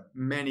realize there's like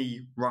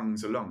many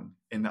rungs along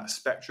in that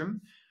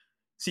spectrum.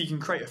 So you can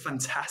create a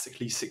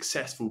fantastically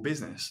successful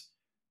business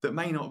that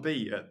may not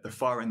be at the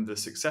far end of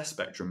the success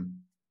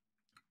spectrum,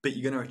 but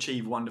you're going to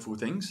achieve wonderful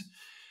things.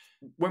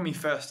 When we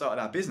first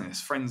started our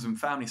business, friends and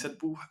family said,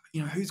 well,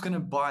 who's going to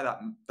buy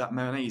that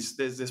mayonnaise?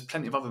 There's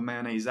plenty of other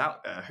mayonnaise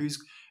out there.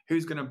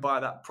 Who's going to buy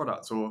that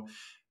product? Or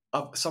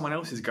someone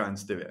else is going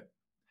to do it.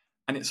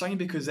 And it's only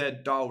because they're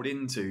dialed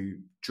into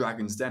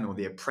Dragon's Den or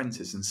The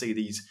Apprentice and see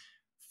these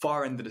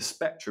far end of the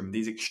spectrum,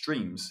 these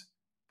extremes,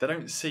 they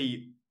don't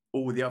see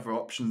all the other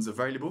options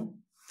available.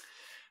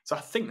 So I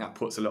think that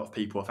puts a lot of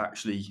people off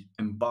actually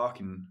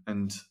embarking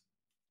and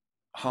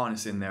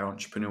harnessing their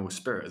entrepreneurial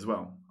spirit as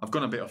well. I've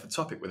gone a bit off the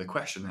topic with a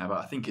question there, but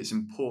I think it's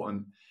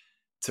important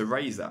to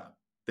raise that.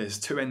 There's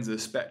two ends of the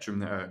spectrum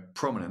that are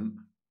prominent.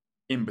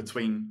 In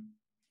between,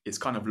 it's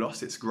kind of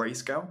lost its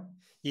grayscale.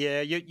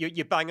 Yeah,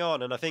 you bang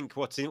on. And I think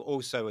what's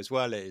also as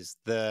well is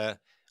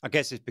I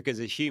guess it's because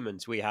as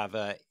humans, we have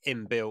a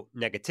inbuilt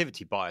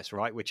negativity bias,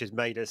 right? Which has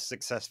made us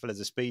successful as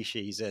a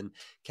species and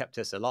kept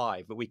us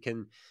alive. But we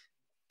can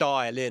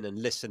dial in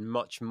and listen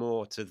much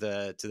more to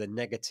the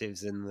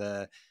negatives and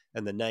the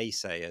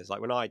naysayers. Like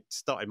when I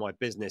started my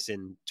business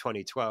in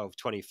 2012,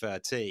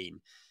 2013,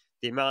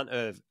 the amount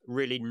of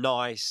really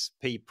nice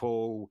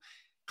people,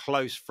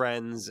 close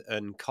friends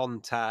and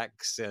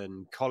contacts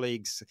and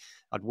colleagues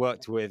I'd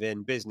worked with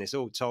in business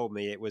all told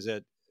me it was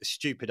a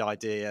stupid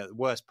idea,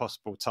 worst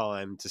possible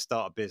time to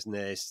start a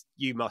business.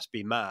 You must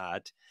be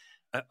mad.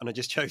 And I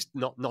just chose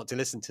not to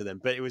listen to them.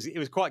 But it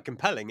was quite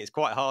compelling. It's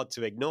quite hard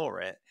to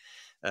ignore it.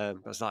 I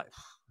was like,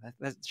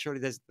 surely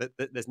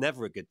there's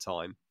never a good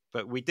time,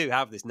 but we do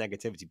have this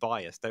negativity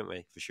bias, don't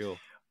we? For sure.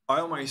 I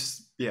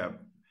almost, yeah,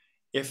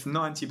 if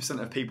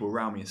 90% of people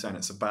around me are saying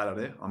it's a bad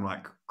idea, I'm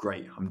like,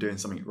 great, I'm doing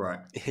something right.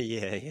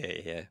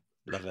 Yeah.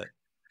 Love it.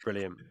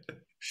 Brilliant.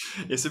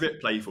 It's a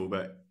bit playful,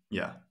 but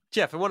yeah.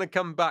 Jeff, I want to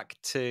come back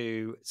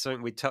to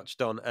something we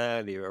touched on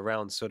earlier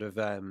around sort of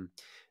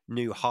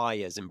new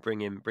hires and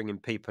bringing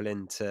people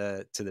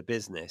into the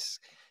business,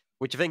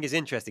 which I think is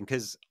interesting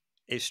because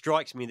it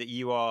strikes me that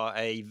you are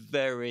a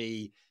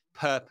very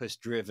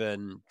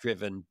purpose-driven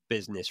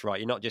business, right?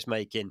 You're not just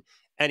making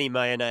any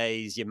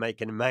mayonnaise; you're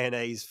making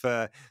mayonnaise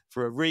for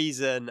a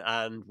reason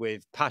and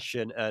with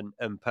passion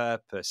and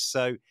purpose.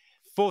 So,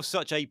 for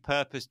such a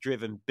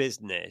purpose-driven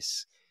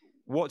business,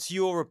 what's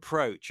your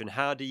approach, and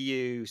how do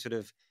you sort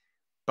of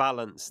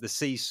balance the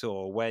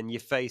seesaw when you're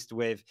faced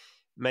with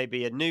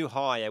maybe a new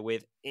hire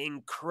with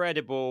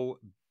incredible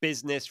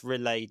business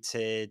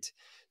related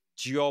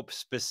job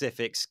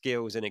specific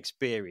skills and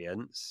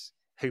experience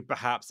who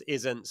perhaps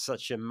isn't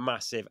such a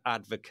massive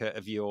advocate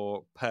of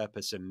your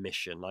purpose and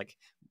mission? Like,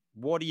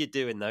 what do you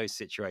do in those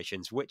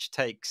situations? Which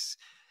takes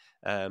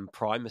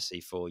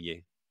primacy for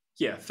you?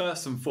 Yeah,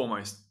 first and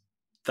foremost,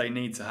 they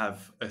need to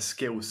have a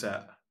skill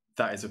set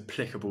that is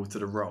applicable to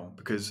the role,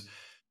 because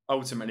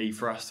ultimately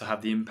for us to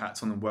have the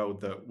impact on the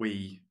world that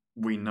we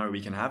know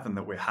we can have and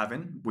that we're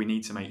having, we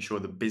need to make sure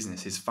the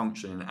business is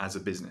functioning as a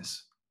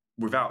business.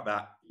 Without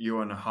that,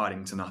 you're on a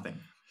hiding to nothing.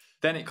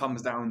 Then it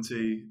comes down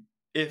to,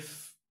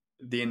 if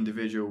the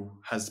individual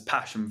has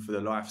passion for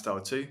the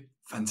lifestyle too,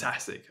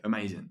 fantastic,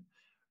 amazing.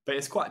 But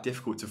it's quite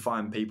difficult to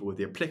find people with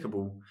the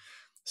applicable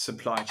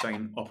supply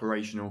chain,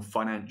 operational,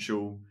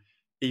 financial,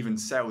 even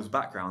sales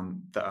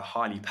background that are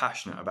highly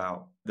passionate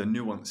about the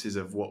nuances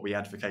of what we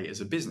advocate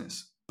as a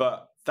business.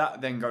 But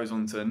that then goes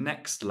on to the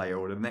next layer,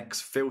 or the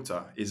next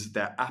filter, is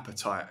their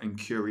appetite and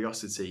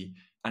curiosity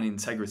and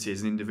integrity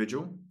as an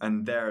individual,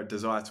 and their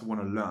desire to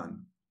want to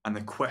learn, and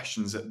the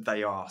questions that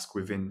they ask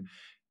within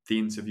the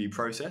interview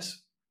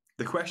process.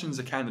 The questions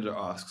a candidate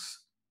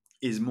asks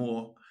is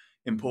more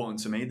important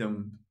to me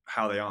than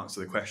how they answer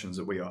the questions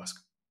that we ask.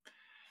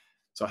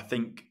 So I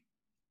think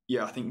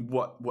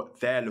what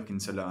they're looking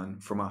to learn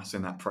from us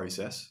in that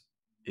process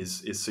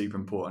is super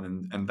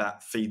important, and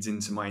that feeds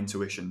into my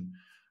intuition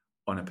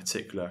on a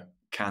particular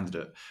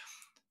candidate.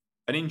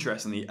 And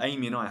interestingly,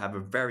 Amy and I have a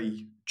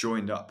very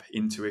joined up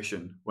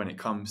intuition when it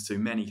comes to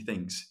many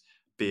things,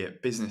 be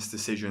it business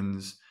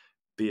decisions,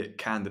 be it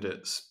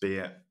candidates, be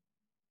it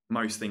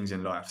most things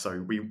in life.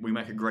 So we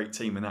make a great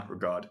team in that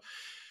regard.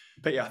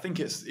 But yeah, I think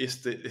it's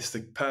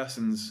the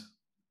person's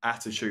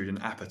attitude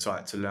and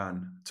appetite to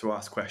learn, to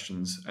ask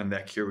questions, and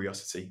their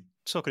curiosity.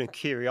 Talking of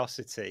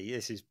curiosity,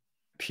 this is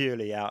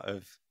purely out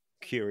of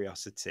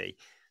curiosity.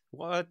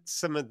 What are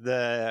some of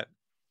the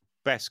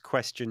best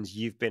questions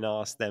you've been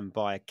asked then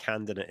by a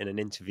candidate in an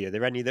interview? Are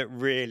there any that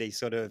really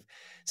sort of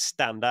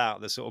stand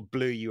out, that sort of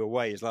blew you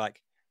away? It's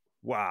like,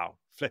 wow,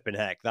 flipping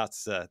heck,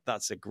 that's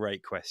a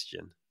great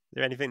question. Is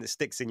there anything that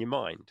sticks in your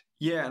mind?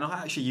 Yeah, and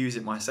I actually use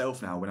it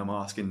myself now when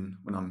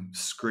I'm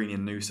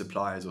screening new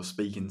suppliers or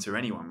speaking to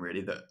anyone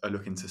really that are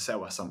looking to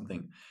sell us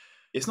something.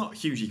 It's not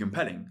hugely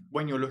compelling.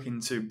 When you're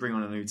looking to bring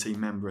on a new team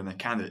member and their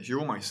candidates,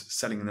 you're almost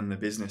selling them the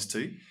business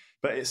too.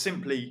 But it's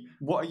simply,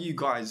 what are you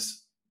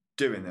guys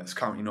doing that's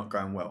currently not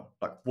going well?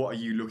 Like, what are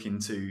you looking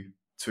to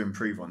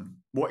improve on?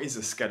 What is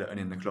a skeleton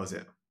in the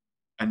closet?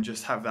 And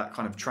just have that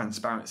kind of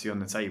transparency on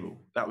the table.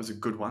 That was a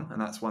good one,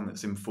 and that's one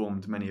that's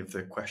informed many of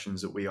the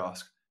questions that we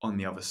ask on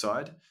the other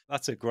side.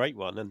 That's a great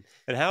one. And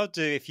how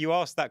do, if you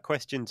ask that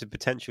question to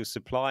potential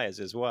suppliers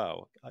as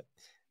well,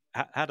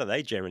 how do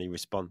they generally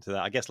respond to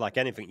that? I guess like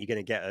anything, you're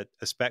going to get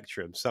a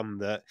spectrum, some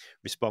that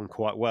respond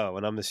quite well.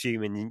 And I'm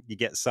assuming you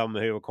get some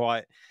who are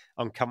quite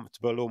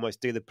uncomfortable, almost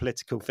do the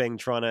political thing,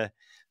 trying to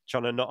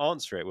not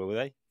answer it, will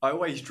they? I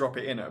always drop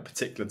it in at a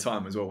particular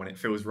time as well when it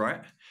feels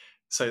right.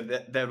 So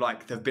they're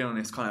like, they've been on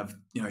this kind of,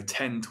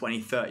 10,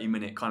 20, 30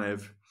 minute kind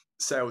of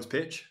sales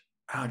pitch.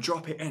 And I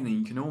drop it in and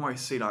you can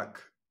almost see, like,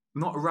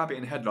 not a rabbit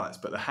in headlights,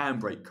 but the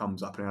handbrake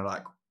comes up and they're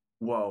like,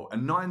 whoa.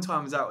 And 9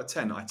 times out of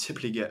 10, I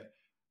typically get,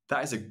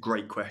 that is a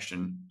great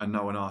question and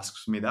no one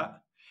asks me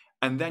that.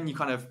 And then you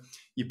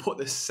put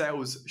the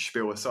sales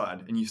spiel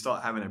aside and you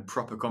start having a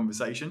proper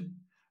conversation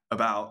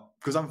about,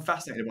 because I'm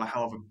fascinated by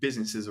how other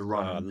businesses are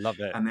run. I love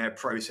it. And their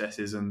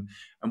processes and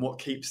what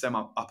keeps them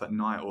up at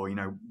night, or,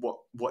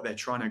 what they're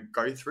trying to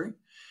go through.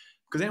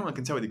 Because anyone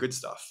can tell you the good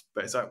stuff,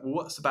 but it's like, well,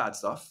 what's the bad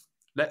stuff?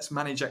 Let's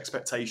manage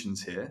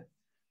expectations here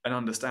and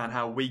understand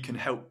how we can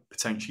help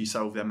potentially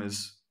solve them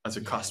as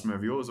a customer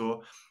of yours,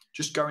 or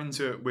just go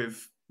into it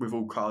with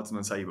all cards on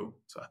the table.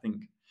 So I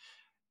think,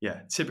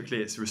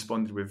 typically it's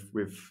responded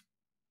with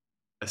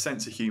a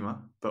sense of humor,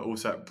 but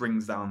also it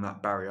brings down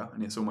that barrier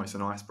and it's almost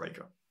an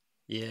icebreaker.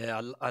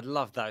 Yeah, I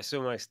love that. It's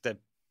almost a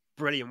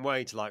brilliant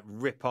way to like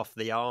rip off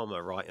the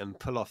armor, right, and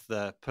pull off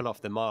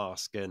the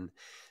mask and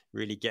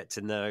really get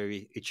to know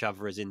each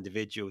other as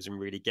individuals and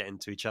really get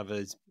into each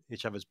other's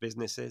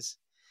businesses.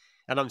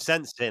 And I'm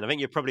sensing, I think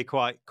you're probably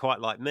quite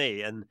like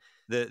me. And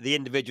the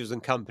individuals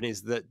and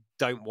companies that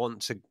don't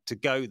want to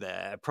go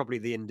there are probably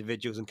the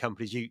individuals and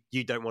companies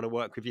you don't want to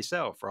work with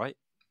yourself, right?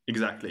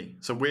 Exactly.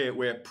 So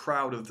we're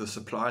proud of the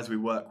suppliers we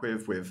work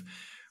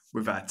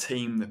with our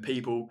team, the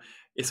people.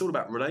 It's all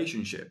about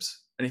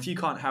relationships. And if you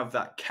can't have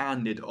that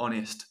candid,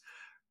 honest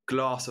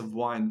glass of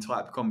wine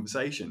type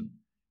conversation,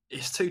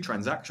 it's too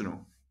transactional.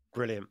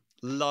 Brilliant.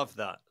 Love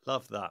that.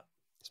 Love that.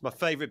 It's my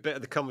favourite bit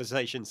of the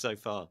conversation so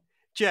far.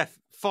 Jeff,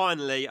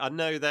 finally, I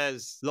know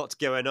there's lots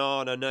going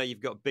on. I know you've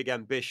got big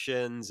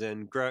ambitions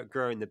and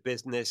growing the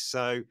business.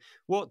 So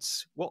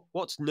what's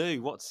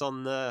new? What's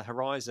on the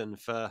horizon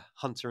for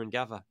Hunter and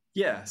Gather?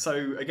 Yeah.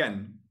 So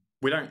again,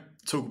 we don't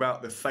talk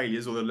about the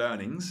failures or the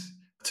learnings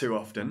too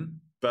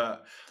often,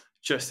 but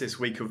just this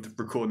week of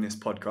recording this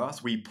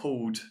podcast, we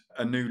pulled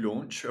a new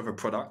launch of a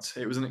product.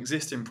 It was an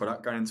existing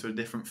product going into a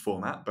different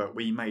format, but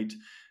we made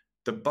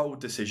the bold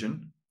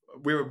decision.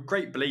 We're a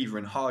great believer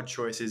in hard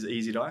choices,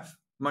 easy life.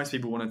 Most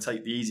people want to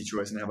take the easy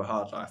choice and have a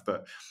hard life.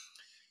 But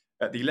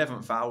at the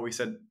 11th hour, we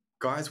said,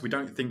 guys, we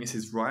don't think this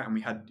is right. And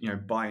we had,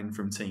 buy-in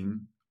from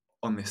team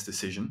on this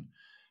decision.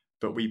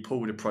 But we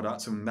pulled a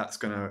product, and that's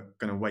going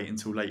to wait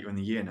until later in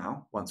the year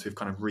now, once we've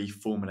kind of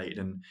reformulated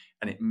and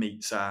it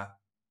meets our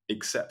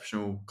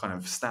exceptional kind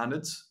of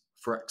standards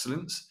for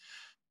excellence.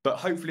 But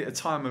hopefully at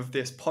the time of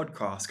this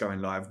podcast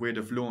going live, we'd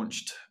have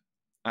launched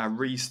our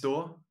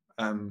Restore.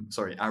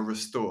 Our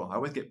Restore. I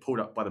always get pulled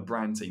up by the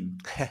brand team.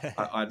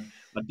 I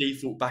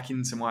default back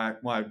into my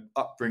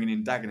upbringing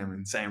in Dagenham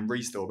and saying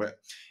Restore, but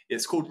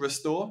it's called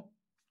Restore,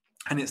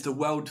 and it's the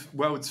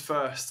world's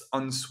first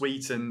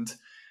unsweetened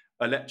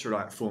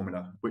electrolyte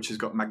formula, which has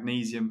got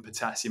magnesium,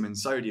 potassium, and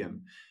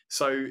sodium.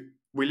 So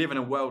we live in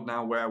a world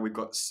now where we've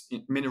got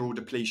mineral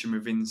depletion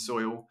within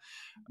soil.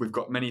 We've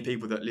got many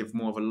people that live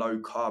more of a low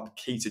carb,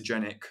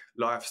 ketogenic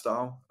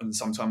lifestyle, and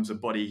sometimes the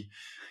body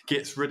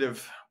gets rid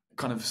of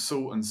kind of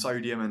salt and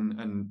sodium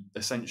and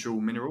essential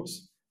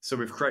minerals. So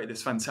we've created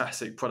this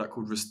fantastic product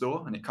called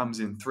Restore, and it comes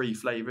in 3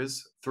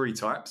 flavors, 3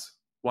 types.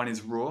 One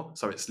is raw,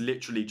 so it's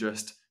literally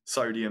just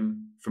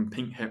sodium from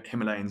pink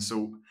Himalayan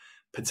salt,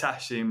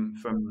 potassium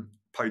from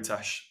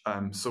potash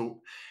salt,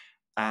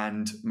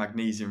 and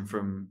magnesium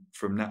from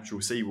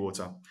natural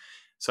seawater.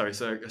 So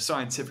it's a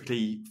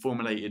scientifically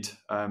formulated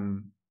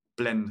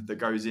blend that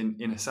goes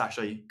in a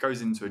sachet,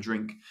 goes into a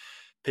drink.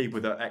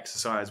 People that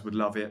exercise would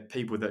love it.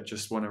 People that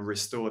just want to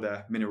restore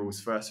their minerals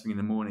first thing in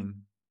the morning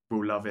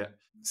will love it.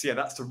 So yeah,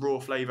 that's the raw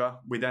flavor.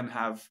 We then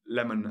have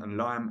lemon and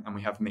lime, and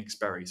we have mixed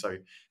berry. So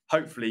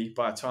hopefully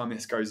by the time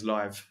this goes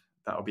live,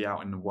 that'll be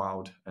out in the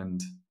wild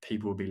and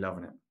people will be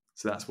loving it.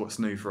 So that's what's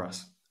new for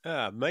us.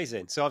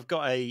 Amazing. So I've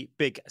got a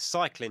big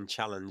cycling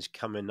challenge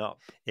coming up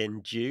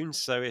in June.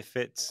 So if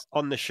it's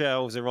on the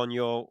shelves or on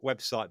your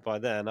website by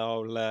then,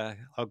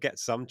 I'll get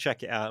some,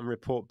 check it out, and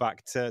report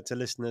back to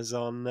listeners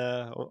on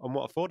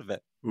what I thought of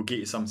it. We'll get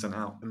you some sent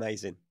out.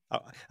 Amazing.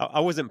 I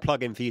wasn't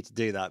plugging for you to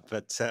do that,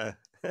 but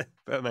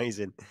but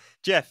amazing.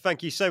 Jeff,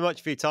 thank you so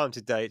much for your time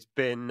today. It's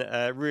been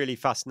a really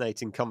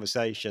fascinating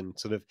conversation,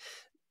 sort of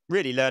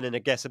really learning, I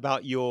guess,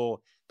 about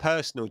your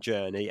personal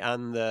journey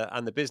and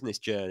the business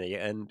journey.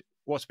 And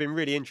what's been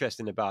really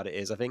interesting about it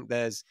is I think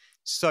there's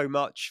so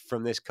much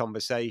from this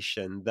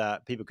conversation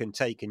that people can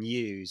take and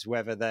use,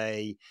 whether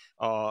they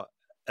are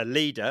a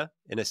leader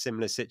in a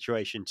similar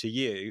situation to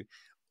you,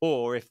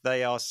 or if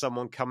they are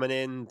someone coming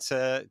in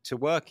to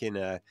work in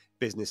a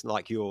business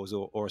like yours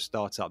or a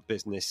startup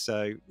business.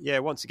 So yeah,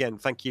 once again,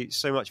 thank you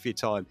so much for your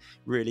time.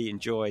 Really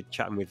enjoyed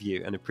chatting with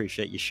you and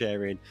appreciate you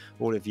sharing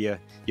all of your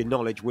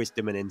knowledge,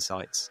 wisdom and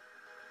insights.